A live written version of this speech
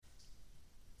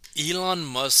Elon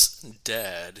Musk's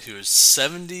dad, who is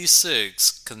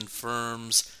 76,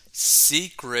 confirms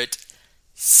secret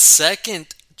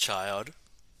second child,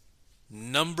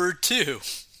 number two,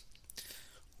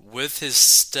 with his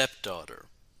stepdaughter.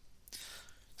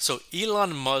 So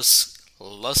Elon Musk's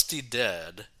lusty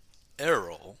dad,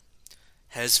 Errol,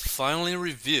 has finally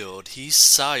revealed he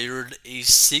sired a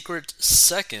secret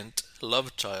second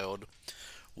love child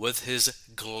with his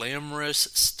glamorous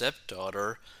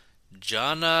stepdaughter,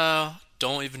 Jana.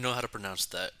 Don't even know how to pronounce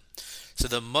that. So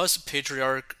the Musk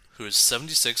patriarch, who is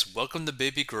 76, welcomed the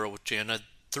baby girl with Jana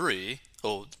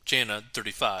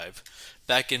 35,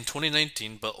 back in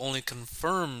 2019, but only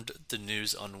confirmed the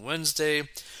news on Wednesday,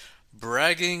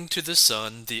 bragging to the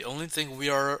Sun, the only thing we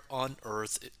are on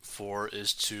Earth for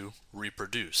is to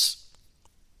reproduce.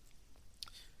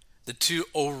 The two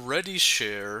already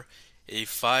share a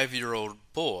 5-year-old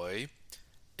boy,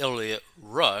 Elliot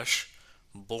Rush,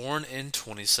 born in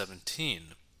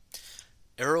 2017.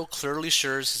 Errol clearly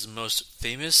shares his most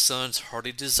famous son's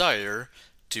hearty desire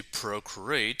to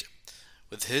procreate,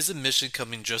 with his admission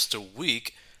coming just a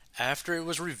week after it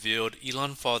was revealed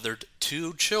Elon fathered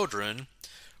two children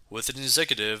with an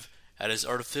executive at his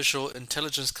artificial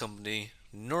intelligence company,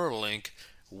 Neuralink,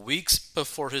 weeks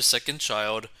before his second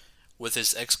child with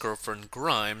his ex-girlfriend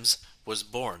Grimes was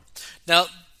born. Now,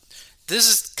 this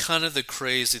is kind of the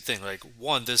crazy thing. Like,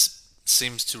 one, this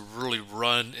seems to really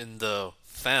run in the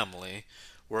family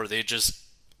where they just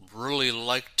really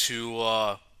like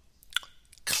to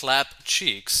clap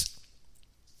cheeks.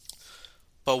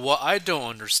 But what I don't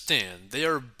understand, they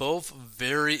are both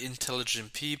very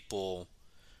intelligent people,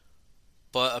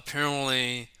 but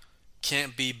apparently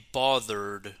can't be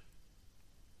bothered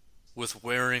with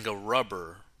wearing a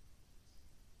rubber.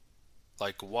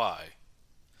 Like, why?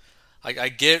 I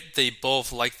get they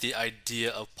both like the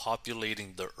idea of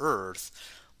populating the earth,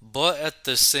 but at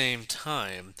the same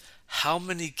time, how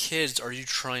many kids are you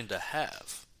trying to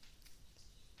have?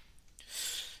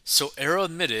 So Arrow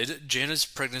admitted Jana's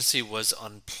pregnancy was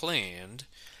unplanned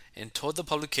and told the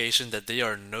publication that they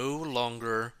are no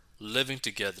longer living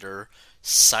together,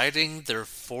 citing their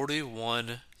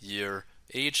 41-year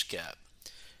age gap.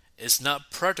 It's not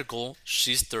practical,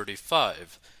 she's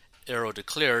 35. Arrow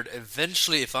declared,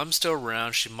 eventually, if I'm still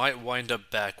around, she might wind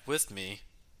up back with me.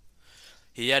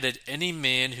 He added, any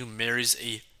man who marries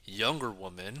a younger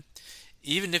woman,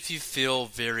 even if you feel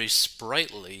very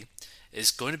sprightly, is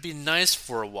going to be nice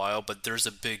for a while, but there's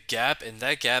a big gap, and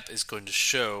that gap is going to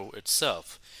show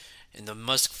itself. And the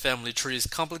Musk family tree is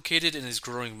complicated and is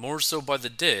growing more so by the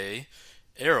day.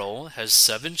 Errol has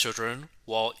 7 children,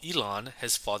 while Elon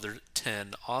has fathered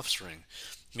 10 offspring,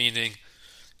 meaning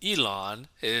Elon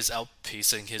is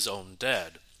outpacing his own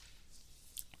dad.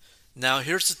 Now,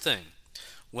 here's the thing.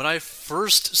 When I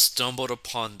first stumbled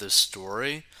upon this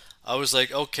story, I was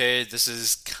like, okay, this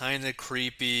is kind of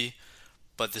creepy,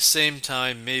 but at the same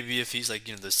time, maybe if he's like,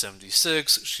 the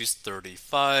 76, she's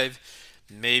 35,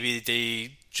 maybe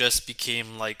they just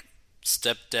became like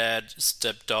stepdad,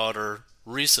 stepdaughter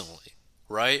recently,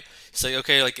 right? It's like,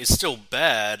 okay, like it's still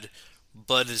bad,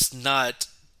 but it's not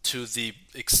to the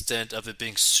extent of it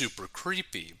being super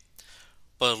creepy.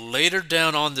 But later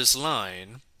down on this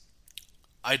line,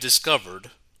 I discovered,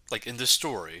 like in the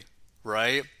story,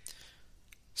 right,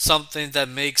 something that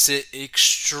makes it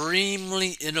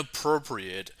extremely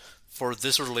inappropriate for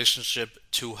this relationship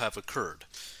to have occurred,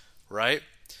 right?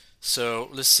 So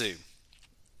let's see.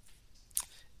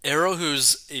 Arrow,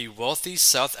 who's a wealthy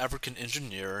South African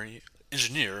engineer,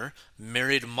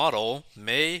 married model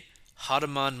May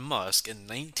Hardeman Musk in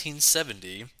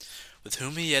 1970, with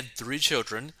whom he had 3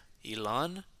 children,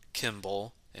 Elon,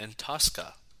 Kimball, and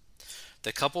Tosca.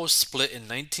 The couple split in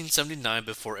 1979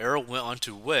 before Arrow went on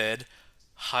to wed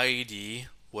Heidi,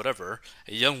 whatever,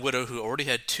 a young widow who already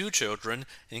had 2 children,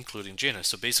 including Jana.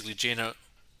 So basically, Jana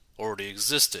already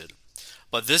existed.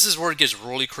 But this is where it gets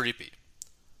really creepy,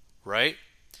 right?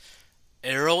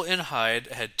 Errol and Hyde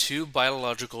had 2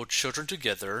 biological children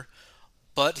together,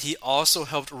 but he also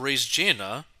helped raise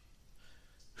Jana,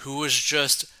 who was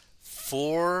just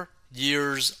 4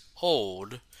 years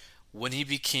old when he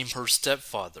became her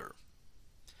stepfather.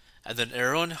 And then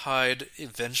Errol and Hyde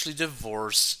eventually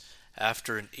divorced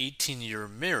after an 18-year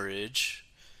marriage,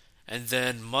 and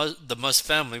then the Musk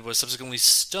family was subsequently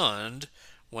stunned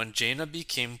when Jana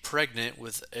became pregnant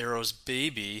with Arrow's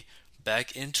baby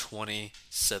back in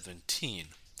 2017.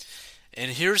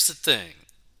 And here's the thing,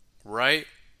 right?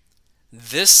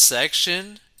 This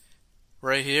section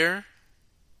right here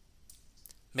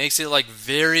makes it like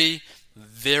very,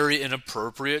 very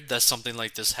inappropriate that something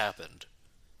like this happened,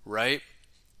 right?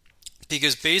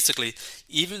 Because basically,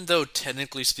 even though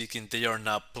technically speaking they are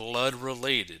not blood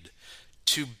related,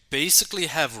 to basically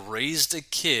have raised a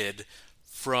kid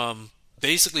from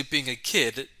basically being a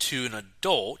kid to an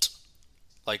adult,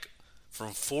 like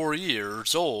from 4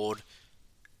 years old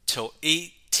till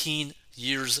 18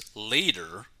 years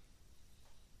later,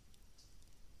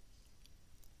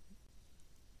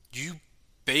 you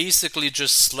basically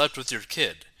just slept with your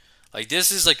kid. Like,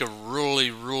 this is like a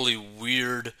really, really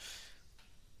weird,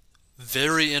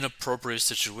 very inappropriate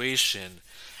situation.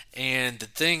 And the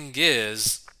thing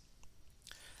is,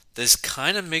 this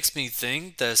kind of makes me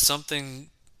think that something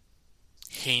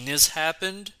heinous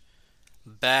happened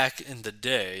back in the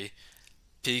day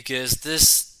because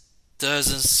this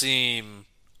doesn't seem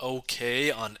okay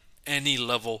on any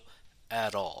level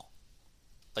at all.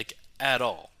 Like, at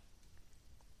all.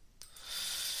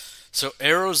 So,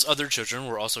 Arrow's other children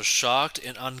were also shocked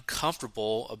and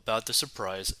uncomfortable about the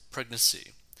surprise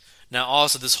pregnancy. Now,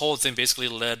 also, this whole thing basically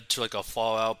led to like a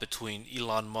fallout between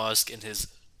Elon Musk and his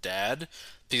dad,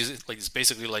 because like it's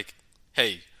basically like,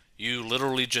 hey, you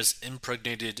literally just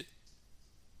impregnated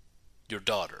your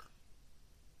daughter,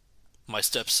 my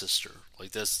stepsister.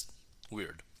 Like, that's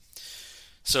weird.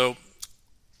 So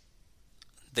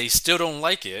they still don't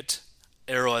like it,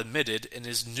 Arrow admitted in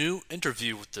his new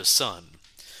interview with The Sun.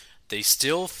 They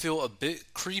still feel a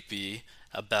bit creepy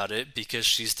about it because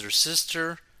she's their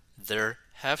sister, their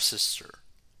half sister.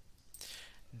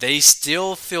 They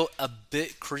still feel a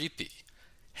bit creepy.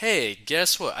 Hey,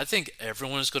 guess what? I think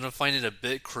everyone's going to find it a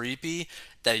bit creepy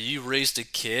that you raised a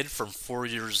kid from 4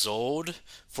 years old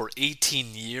for 18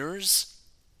 years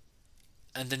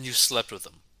and then you slept with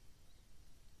them.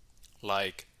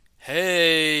 Like,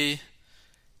 hey,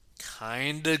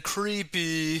 kinda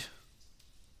creepy.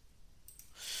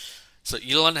 So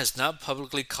Elon has not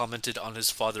publicly commented on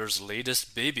his father's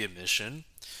latest baby emission.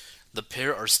 The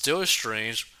pair are still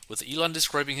estranged, with Elon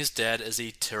describing his dad as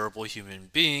a terrible human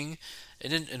being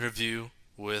in an interview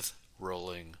with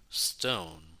Rolling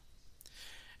Stone.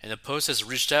 And the Post has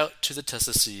reached out to the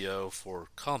Tesla CEO for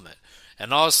comment.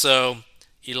 And also,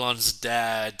 Elon's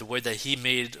dad, the way that he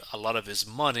made a lot of his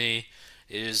money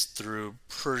is through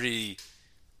pretty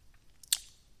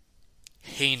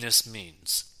heinous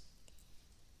means.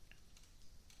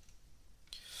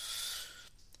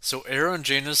 So Aaron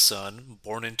Jaina's son,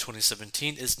 born in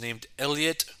 2017, is named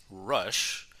Elliot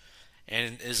Rush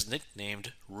and is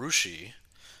nicknamed Rushi.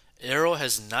 Arrow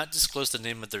has not disclosed the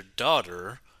name of their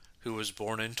daughter, who was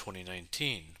born in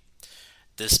 2019.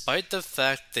 Despite the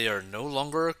fact they are no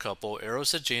longer a couple, Arrow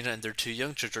said Jaina and their two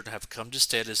young children have come to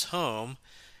stay at his home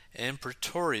in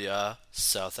Pretoria,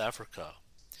 South Africa.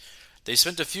 They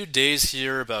spent a few days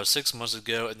here about 6 months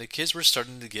ago, and the kids were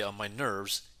starting to get on my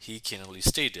nerves, he candidly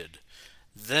stated.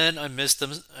 Then I missed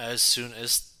them as soon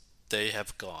as they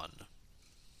have gone.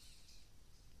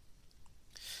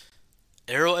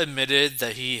 Arrow admitted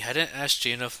that he hadn't asked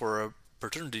Jaina for a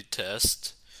paternity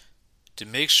test to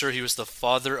make sure he was the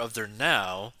father of their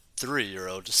now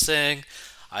 3-year-old, saying,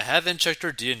 I haven't checked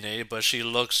her DNA, but she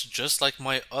looks just like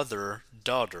my other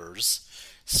daughters,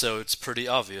 so it's pretty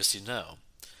obvious you know.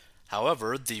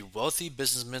 However, the wealthy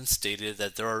businessman stated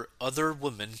that there are other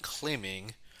women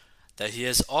claiming that he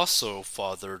has also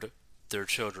fathered their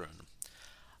children.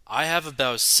 I have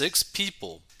about 6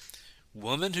 people,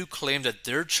 women who claim that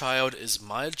their child is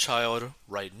my child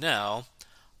right now.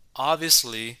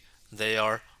 Obviously, they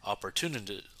are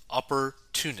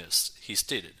opportunists, he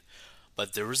stated.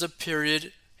 But there was a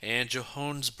period in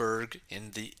Johannesburg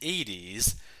in the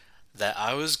 80s that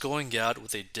I was going out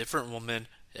with a different woman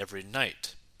every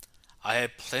night. I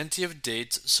had plenty of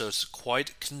dates, so it's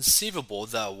quite conceivable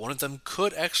that one of them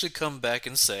could actually come back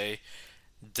and say,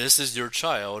 this is your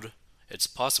child. It's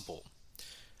possible.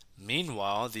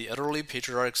 Meanwhile, the elderly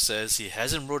patriarch says he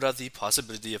hasn't ruled out the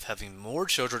possibility of having more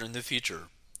children in the future.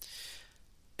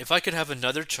 If I could have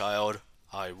another child,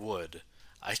 I would.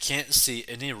 I can't see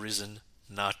any reason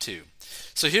not to.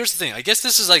 So here's the thing. I guess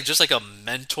this is like just like a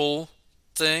mental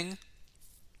thing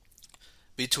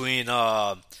between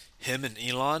him and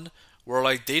Elon, where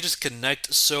like they just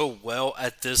connect so well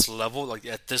at this level, like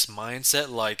at this mindset,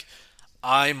 like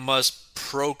I must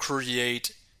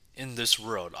procreate in this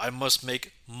world. I must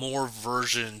make more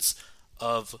versions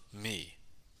of me.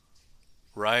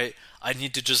 Right? I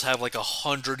need to just have like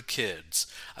 100 kids.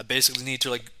 I basically need to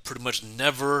like pretty much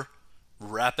never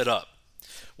wrap it up.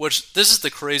 Which this is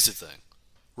the crazy thing,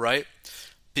 right?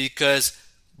 Because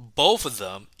both of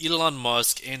them, Elon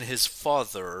Musk and his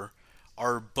father,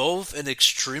 are both in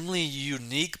extremely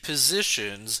unique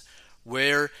positions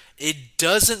where it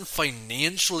doesn't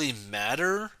financially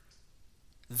matter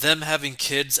them having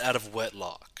kids out of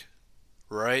wedlock,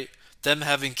 right? them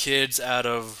having kids out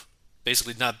of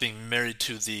basically not being married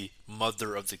to the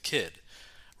mother of the kid,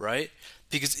 right?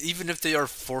 Because even if they are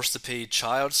forced to pay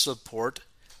child support,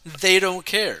 they don't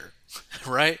care,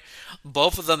 right?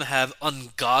 Both of them have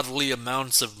ungodly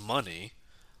amounts of money,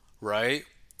 right?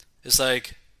 It's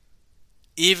like,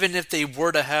 even if they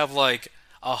were to have like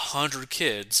 100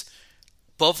 kids,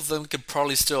 both of them could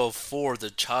probably still afford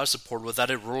the child support without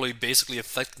it really basically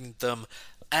affecting them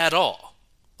at all.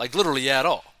 Like, literally at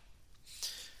all.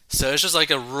 So it's just like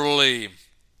a really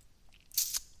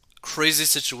crazy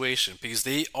situation because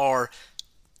they are,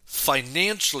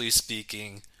 financially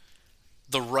speaking,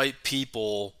 the right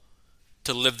people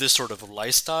to live this sort of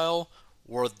lifestyle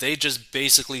where they just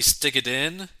basically stick it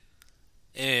in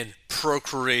and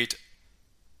procreate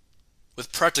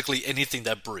with practically anything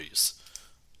that breathes,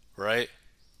 right?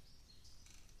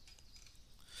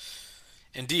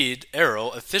 Indeed, Arrow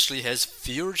officially has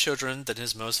fewer children than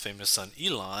his most famous son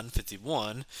Elon,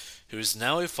 51, who is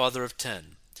now a father of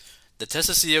 10. The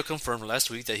Tesla CEO confirmed last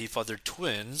week that he fathered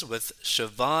twins with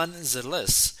Siobhan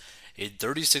Zeles, a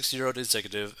 36-year-old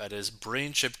executive at his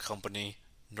brain chip company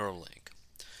Neuralink.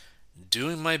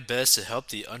 Doing my best to help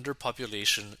the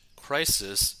underpopulation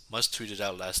crisis, Musk tweeted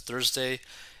out last Thursday.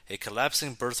 A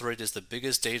collapsing birth rate is the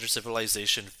biggest danger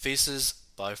civilization faces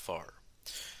by far.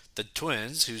 The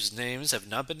twins, whose names have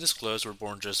not been disclosed, were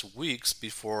born just weeks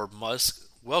before Musk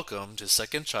welcomed his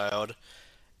second child,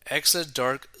 Exa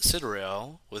Dark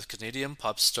Sidereal, with Canadian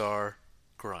pop star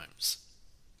Grimes.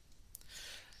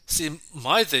 See,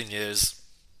 my thing is,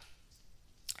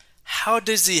 how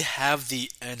does he have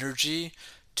the energy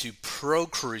to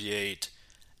procreate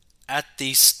at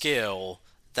the scale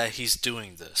that he's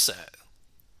doing this at?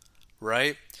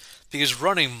 Right? Because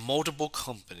running multiple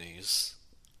companies,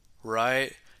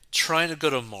 right? Trying to go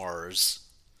to Mars,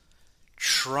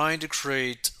 trying to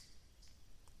create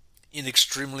an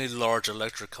extremely large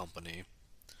electric company,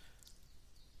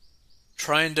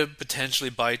 trying to potentially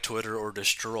buy Twitter or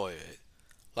destroy it.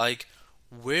 Like,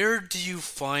 where do you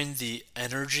find the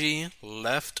energy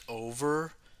left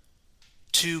over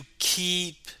to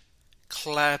keep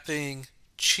clapping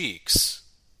cheeks?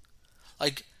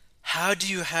 Like, how do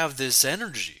you have this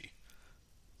energy?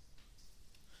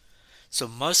 So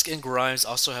Musk and Grimes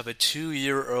also have a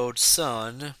 2-year-old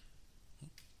son,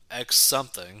 X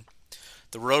something.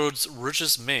 The world's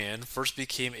richest man first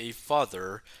became a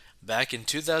father back in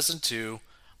 2002,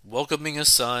 welcoming a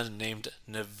son named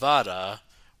Nevada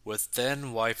with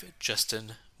then wife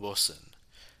Justin Wilson.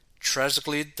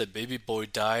 Tragically, the baby boy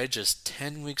died just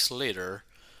 10 weeks later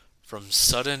from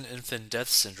sudden infant death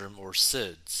syndrome, or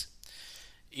SIDS.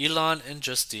 Elon and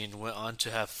Justine went on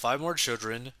to have 5 more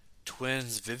children: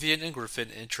 twins Vivian and Griffin,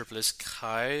 and triplets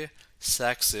Kai,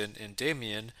 Saxon, and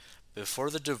Damien, before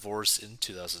the divorce in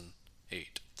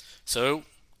 2008. So,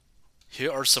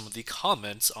 here are some of the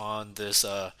comments on this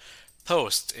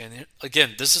post. And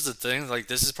again, this is the thing, like,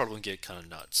 this is probably going to get kind of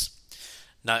nuts.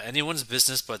 Not anyone's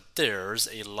business but theirs.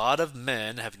 A lot of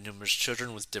men have numerous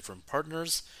children with different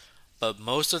partners, but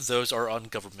most of those are on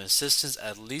government assistance.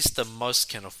 At least the Musk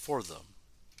can afford them.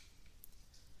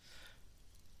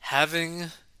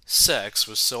 Having sex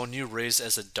with someone you raised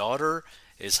as a daughter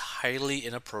is highly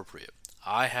inappropriate.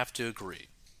 I have to agree.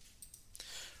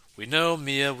 We know,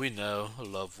 Mia, we know,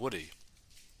 love Woody.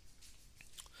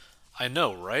 I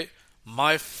know, right?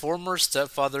 My former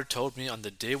stepfather told me on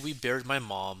the day we buried my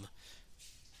mum,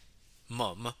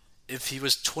 if he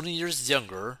was 20 years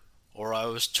younger or I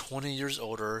was 20 years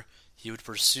older, he would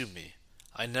pursue me.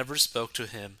 I never spoke to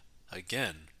him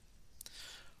again.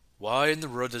 Why in the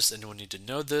world does anyone need to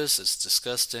know this? It's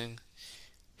disgusting.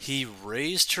 He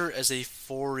raised her as a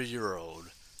 4-year-old.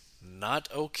 Not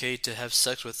okay to have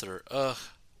sex with her. Ugh.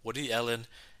 Woody Allen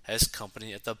has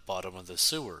company at the bottom of the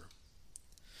sewer.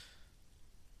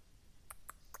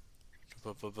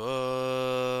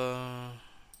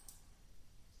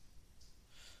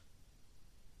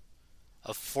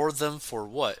 Afford them for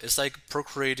what? It's like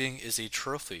procreating is a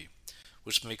trophy,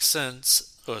 which makes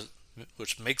sense.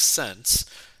 Which makes sense.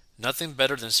 Nothing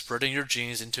better than spreading your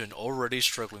genes into an already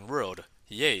struggling world.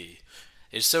 Yay!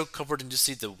 It's so comforting to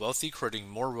see the wealthy creating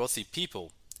more wealthy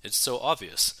people. It's so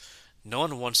obvious. No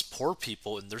one wants poor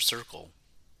people in their circle.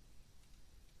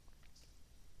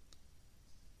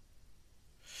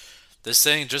 The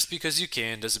saying, just because you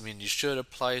can, doesn't mean you should,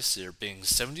 applies here. Being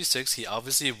 76, he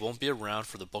obviously won't be around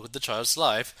for the bulk of the child's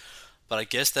life, but I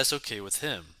guess that's okay with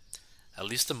him. At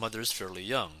least the mother is fairly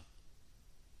young.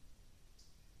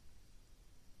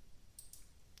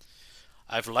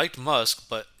 I've liked Musk,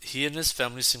 but he and his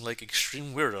family seem like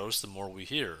extreme weirdos the more we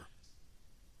hear.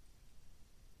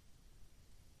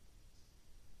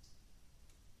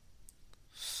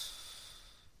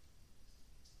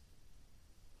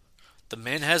 The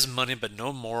man has money but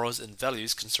no morals and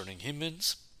values concerning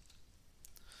humans.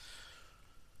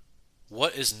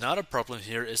 What is not a problem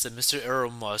here is that Mr.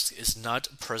 Elon Musk is not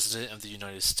President of the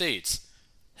United States.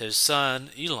 His son,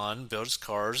 Elon, builds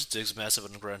cars, digs massive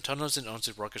underground tunnels, and owns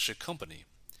a rocket ship company.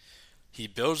 He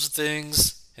builds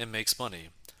things and makes money.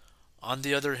 On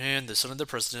the other hand, the son of the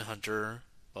president, Hunter,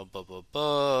 blah blah blah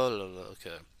blah.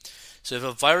 Okay. So if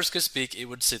a virus could speak, it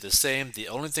would say the same. The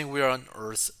only thing we are on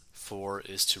Earth for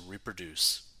is to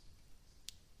reproduce.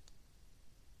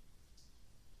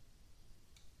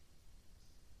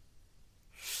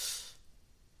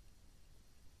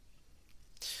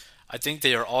 I think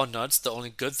they are all nuts. The only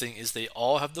good thing is they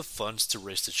all have the funds to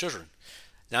raise the children.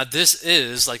 Now, this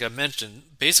is, like I mentioned,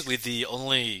 basically the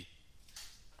only,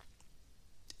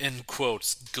 in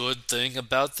quotes, good thing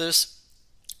about this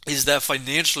is that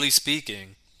financially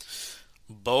speaking,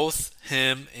 both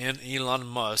him and Elon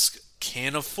Musk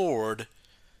can afford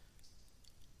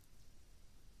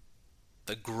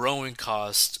the growing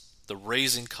cost, the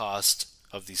raising cost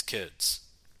of these kids.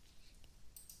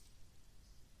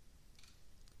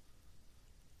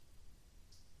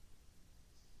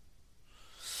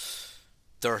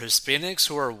 There are Hispanics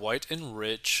who are white and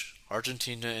rich.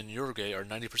 Argentina and Uruguay are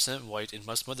 90% white, and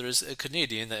Musk's mother is a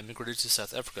Canadian that immigrated to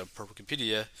South Africa, per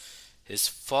Wikipedia. His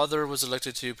father was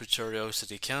elected to Pretoria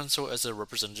City Council as a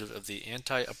representative of the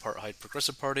anti-apartheid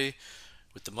Progressive Party,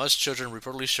 with the Musk children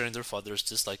reportedly sharing their father's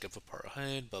dislike of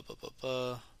apartheid. Blah blah blah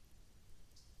blah.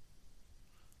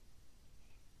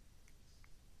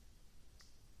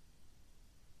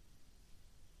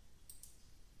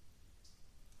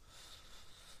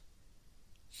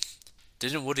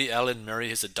 Didn't Woody Allen marry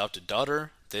his adopted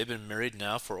daughter? They've been married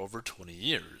now for over 20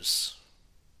 years.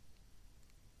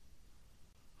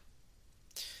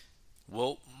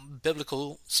 Well,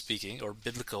 biblically speaking,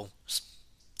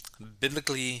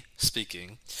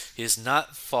 he is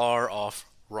not far off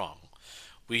wrong.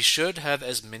 We should have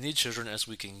as many children as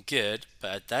we can get,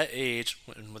 but at that age,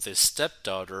 and with a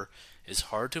stepdaughter, is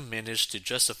hard to manage to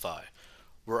justify.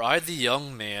 Were I the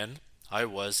young man I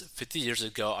was 50 years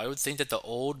ago, I would think that the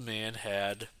old man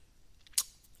had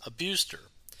abused her.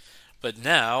 But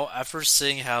now, after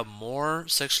seeing how more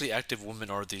sexually active women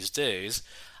are these days,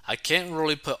 I can't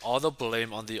really put all the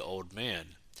blame on the old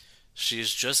man. She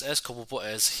is just as culpable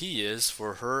as he is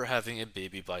for her having a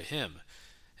baby by him.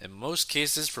 In most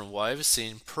cases, from what I've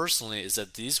seen personally, is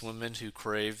that these women who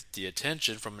crave the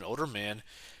attention from an older man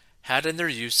had in their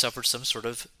youth suffered some sort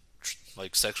of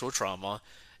sexual trauma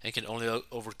and can only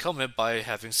overcome it by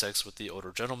having sex with the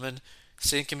older gentleman.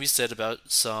 Same can be said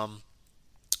about some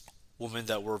women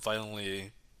that were violently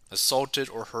assaulted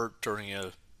or hurt during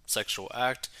a sexual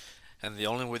act, and the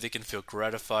only way they can feel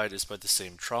gratified is by the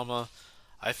same trauma.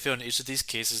 I feel in each of these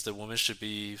cases the women should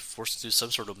be forced to do some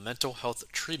sort of mental health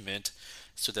treatment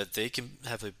so that they can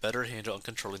have a better handle on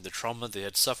controlling the trauma they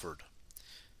had suffered.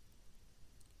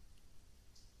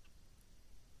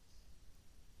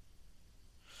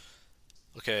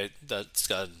 Okay, that's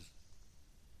gotten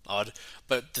odd.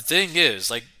 But the thing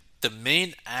is, the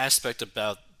main aspect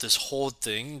about this whole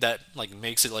thing that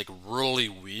makes it really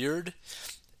weird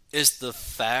is the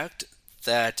fact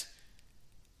that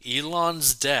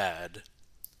Elon's dad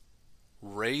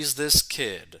raised this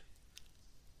kid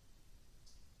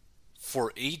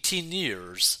for 18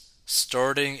 years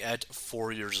starting at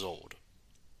 4 years old.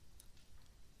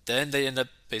 Then they end up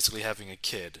basically having a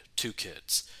kid, two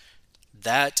kids.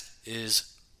 That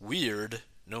is weird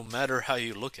no matter how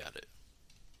you look at it.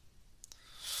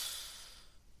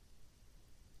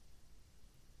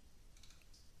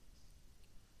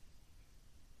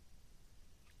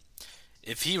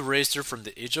 If he raised her from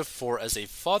the age of 4 as a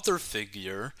father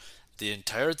figure, the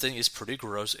entire thing is pretty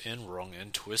gross and wrong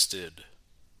and twisted.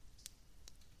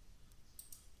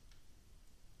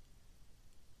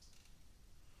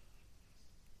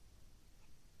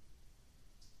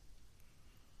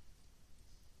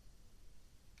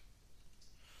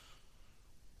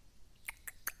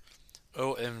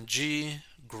 OMG,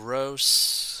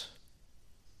 gross.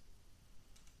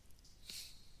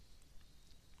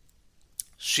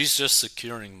 She's just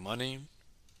securing money.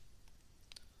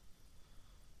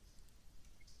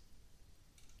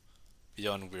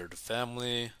 Beyond weird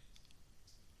family.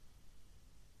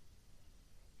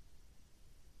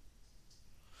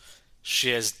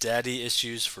 She has daddy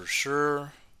issues for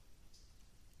sure.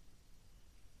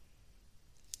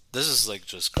 This is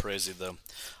just crazy though.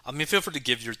 I mean, feel free to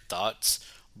give your thoughts,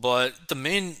 but the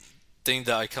main thing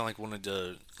that I kind of wanted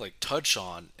to touch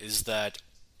on is that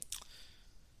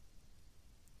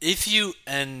if you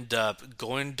end up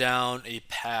going down a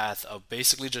path of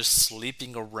basically just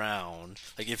sleeping around,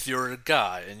 like if you're a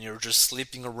guy and you're just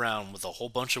sleeping around with a whole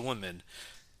bunch of women,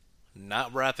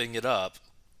 not wrapping it up,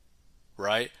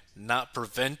 right? Not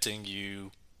preventing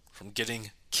you from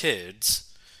getting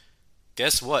kids,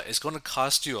 guess what? It's going to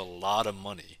cost you a lot of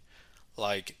money.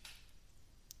 Like,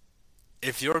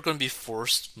 if you're going to be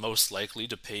forced, most likely,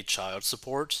 to pay child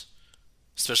support,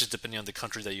 especially depending on the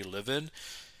country that you live in,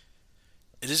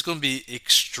 it is going to be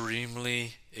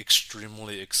extremely,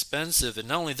 extremely expensive. And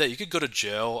not only that, you could go to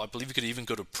jail. I believe you could even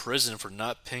go to prison for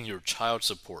not paying your child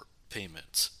support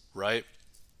payments, right?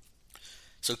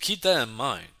 So keep that in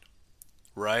mind,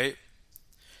 right?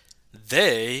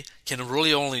 They can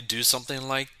really only do something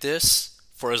like this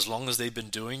for as long as they've been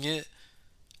doing it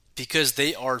because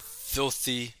they are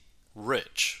filthy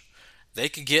rich. They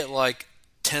could get like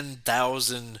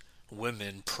 10,000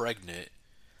 women pregnant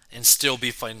and still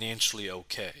be financially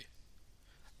okay.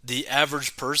 The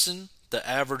average person, the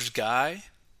average guy,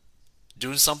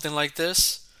 doing something like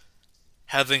this,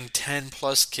 having 10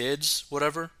 plus kids,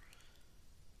 whatever,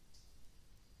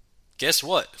 guess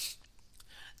what?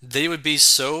 They would be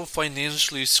so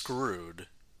financially screwed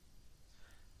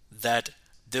that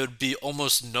there would be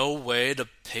almost no way to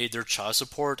pay their child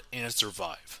support and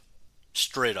survive.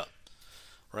 Straight up,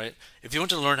 right? If you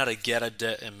want to learn how to get out of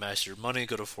debt and master your money,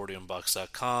 go to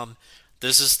 40unbox.com.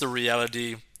 This is the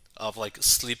reality of like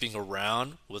sleeping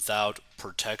around without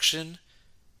protection.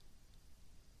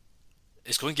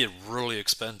 It's going to get really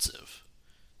expensive.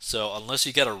 So unless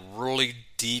you get a really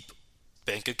deep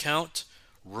bank account,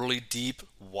 really deep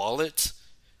wallet,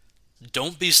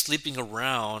 don't be sleeping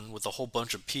around with a whole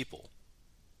bunch of people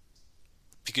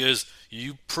because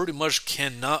you pretty much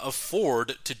cannot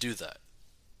afford to do that.